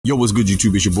Yo, what's good,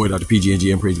 YouTube? It's your boy, Dr.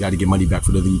 PG, and Praise God to get money back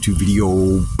for another YouTube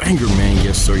video. Banger, man.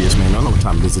 Yes, sir. Yes, man. I don't know what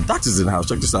time it is. The doctor's in the house.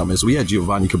 Check this out, man. So we had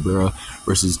GIOVANNI CABRERA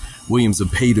versus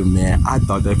Zepeda, man. I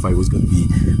thought that fight was going to be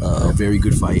a very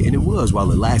good fight, and it was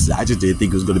while it lasted. I just didn't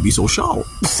think it was going to be so short.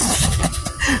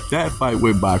 That fight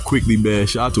went by quickly, man.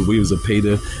 Shout out to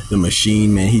Zepeda, the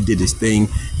machine, man. He did his thing.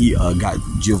 He got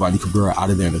GIOVANNI CABRERA out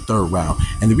of there in the third round.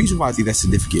 And the reason why I think that's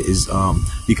significant is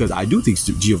because I do think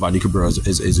GIOVANNI CABRERA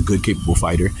is a good, capable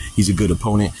fighter. He's a good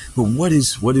opponent. But what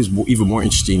is even more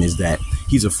interesting is that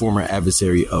he's a former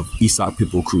adversary of Isaac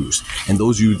Pitbull Cruz. And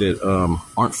those of you that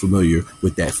aren't familiar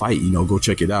with that fight, you know, go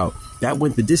check it out. That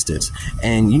went the distance.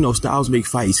 And, you know, styles make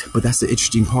fights, but that's the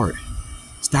interesting part.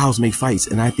 Styles make fights,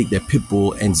 and I think that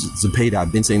Pitbull and Zepeda,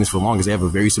 I've been saying this for long, is they have a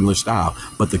very similar style.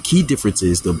 But the key difference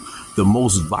is the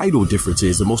most vital difference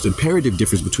is the most imperative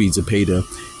difference between Zepeda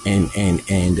and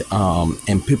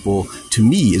Pitbull, to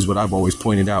me, is what I've always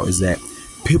pointed out, is that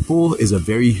Pitbull is a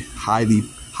very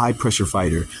high pressure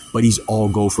fighter, but he's all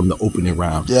go from the opening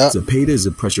round. Yeah. Zepeda is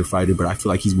a pressure fighter, but I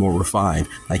feel like he's more refined.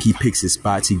 Like, he picks his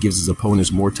spots, he gives his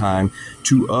opponents more time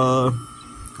to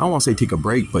I don't want to say take a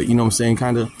break, but you know what I'm saying,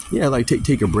 kind of, yeah, like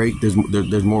take a break. There's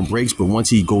more breaks, but once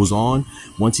he goes on,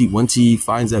 once he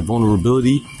finds that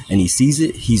vulnerability and he sees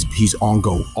it, he's on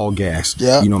go, all gas.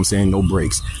 Yeah. You know what I'm saying? No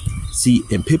breaks. See,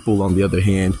 and Pitbull, on the other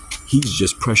hand, he's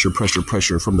just pressure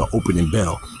from the opening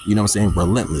bell. You know what I'm saying?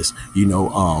 Relentless. You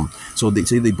know, so they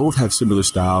say they both have similar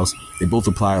styles. They both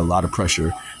apply a lot of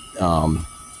pressure.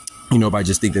 You know, but I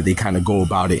just think that they kind of go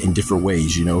about it in different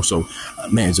ways, you know. So,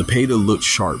 man, Zepeda looked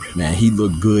sharp, man. He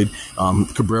looked good.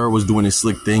 Cabrera was doing his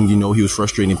slick thing. You know, he was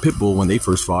frustrating Pitbull when they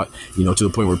first fought, you know, to the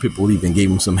point where Pitbull even gave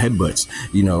him some headbutts.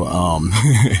 You know,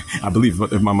 I believe,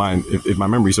 if my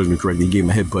memory serves me correctly, he gave him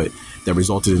a headbutt that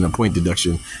resulted in a point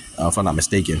deduction, if I'm not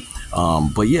mistaken.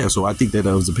 But yeah, so I think that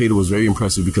Zepeda was very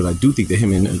impressive, because I do think that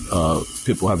him and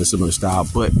Pitbull have a similar style,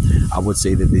 but I would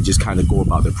say that they just kind of go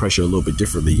about their pressure a little bit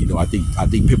differently. You know, I think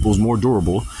Pitbull's more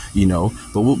durable, you know,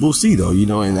 but we'll see though, you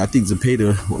know. And I think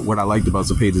Zepeda, what I liked about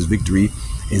Zepeda's victory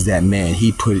is that, man,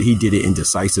 he did it in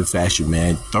decisive fashion,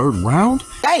 man. Third round?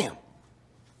 Damn.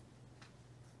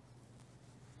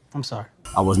 I'm sorry.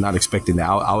 I was not expecting that.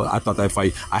 I thought that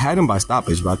fight, I had him by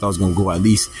stoppage, but I thought it was going to go at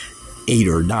least 8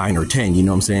 or 9 or 10, you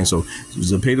know what I'm saying? So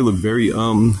Zepeda looked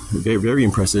very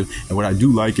impressive. And what I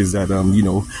do like is that, you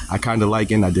know, I kind of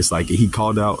like it and I dislike it. He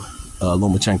called out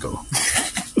Lomachenko.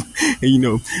 And, you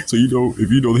know, so, you know,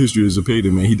 if you know the history of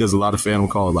Zepeda, man, he does a lot of phantom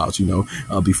call outs, you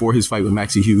know. Before his fight with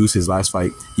Maxie Hughes, his last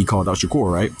fight, he called out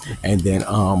Shakur, right? And then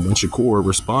when Shakur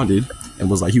responded and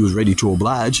was like, he was ready to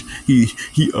oblige, he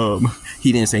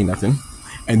didn't say nothing.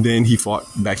 And then he fought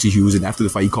Maxie Hughes, and after the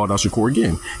fight, he called out Shakur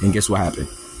again. And guess what happened?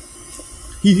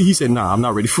 He said, nah, I'm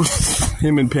not ready for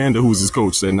him. And Panda, who's his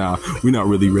coach, said, nah, we're not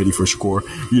really ready for Shakur.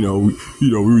 You know,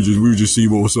 we were just see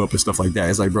what's up and stuff like that.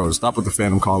 It's like, bro, stop with the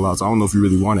phantom call outs. I don't know if you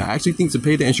really want it. I actually think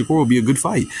Zepeda and Shakur will be a good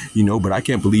fight, you know, but I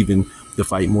can't believe in the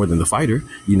fight more than the fighter,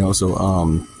 you know. So,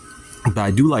 but I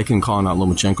do like him calling out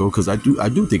Lomachenko, because I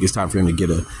do think it's time for him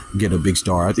to get a big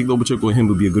star. I think Lomachenko and him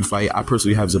would be a good fight. I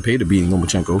personally have Zepeda beating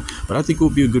Lomachenko, but I think it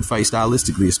would be a good fight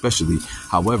stylistically, especially.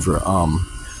 However,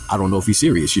 I don't know if he's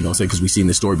serious, you know what I'm saying, because we've seen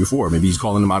this story before. Maybe he's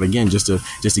calling him out again just to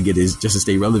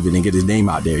stay relevant and get his name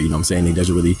out there, you know what I'm saying. He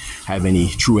doesn't really have any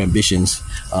true ambitions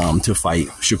to fight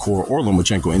Shakur or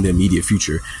Lomachenko in the immediate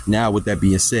future. Now, with that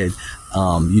being said,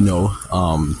 you know,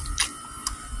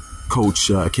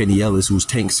 Coach Kenny Ellis, who's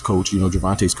Tank's coach, you know,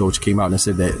 Gervonta's coach, came out and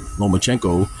said that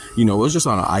Lomachenko, you know, it was just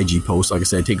on an IG post. Like I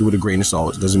said, take it with a grain of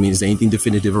salt. It doesn't mean it's anything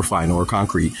definitive or final or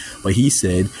concrete. But he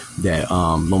said that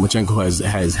Lomachenko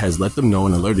has let them know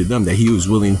and alerted them that he was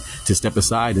willing to step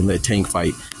aside and let Tank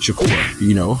fight Shakur,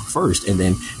 you know, first, and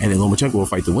then Lomachenko will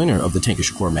fight the winner of the Tank and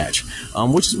Shakur match,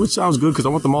 which sounds good, because I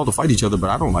want them all to fight each other. But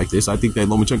I don't like this. I think that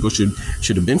Lomachenko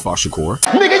should have been fought Shakur.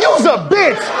 Nigga, you's a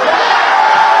bitch.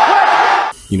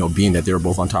 You know, being that they're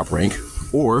both on top rank,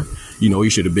 or, you know,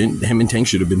 him and Tank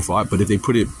should have been fought. But if they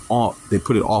put it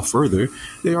off further,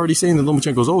 they're already saying that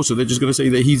Lomachenko's old, so they're just going to say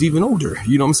that he's even older.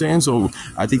 You know what I'm saying? So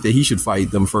I think that he should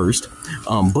fight them first.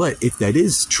 But if that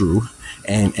is true,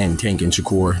 and Tank and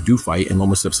Shakur do fight, and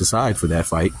Loma steps aside for that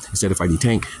fight instead of fighting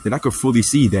Tank, then I could fully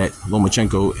see that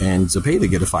Lomachenko and Zepeda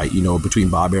get a fight, you know, between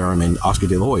Bob Arum and Oscar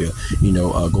De La Hoya, you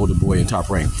know, Golden Boy and Top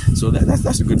Rank. So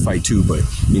that's a good fight too, but,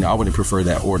 you know, I wouldn't prefer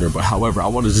that order. But however, I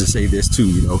wanted to say this too,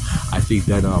 you know, I think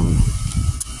that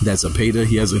Zepeda,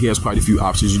 he has quite a few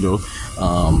options, you know.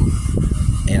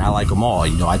 and I like them all.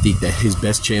 You know, I think that his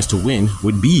best chance to win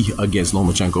would be against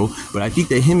Lomachenko, but I think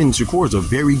that him and Shakur is a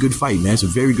very good fight, man. It's a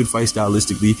very good fight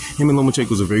stylistically. Him and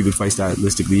Lomachenko is a very good fight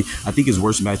stylistically. I think his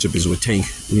worst matchup is with Tank,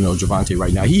 you know, Gervonta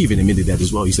right now. He even admitted that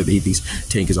as well. He said that he thinks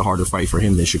Tank is a harder fight for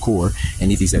him than Shakur,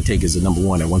 and he thinks that Tank is the number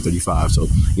one at 135. So,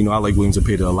 you know, I like William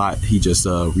Zepeda a lot. He just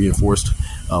reinforced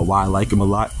why I like him a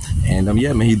lot. And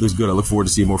yeah, man, he looks good. I look forward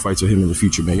to seeing more fights with him in the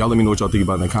future, man. Y'all let me know what y'all think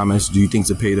about in the comments. Do you think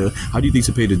Zepeda, how do you think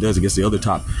Zepeda does against the other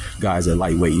top guys at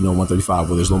lightweight, you know, 135,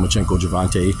 whether it's Lomachenko,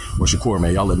 Gervonta, or Shakur,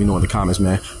 man? Y'all let me know in the comments,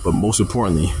 man. But most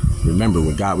importantly, remember,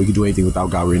 with God, we can do anything. Without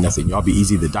God, we're nothing. Y'all be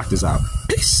easy. The doctor's out.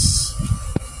 Peace.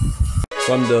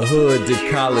 From the hood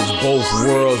to college, both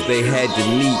worlds they had to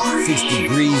meet. 6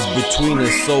 degrees between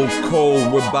us, so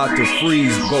cold, we're about to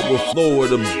freeze. But we're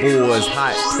Florida boys,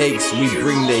 hot takes, we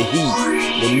bring the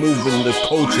heat. We're moving the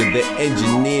culture, the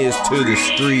engineers to the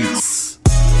streets.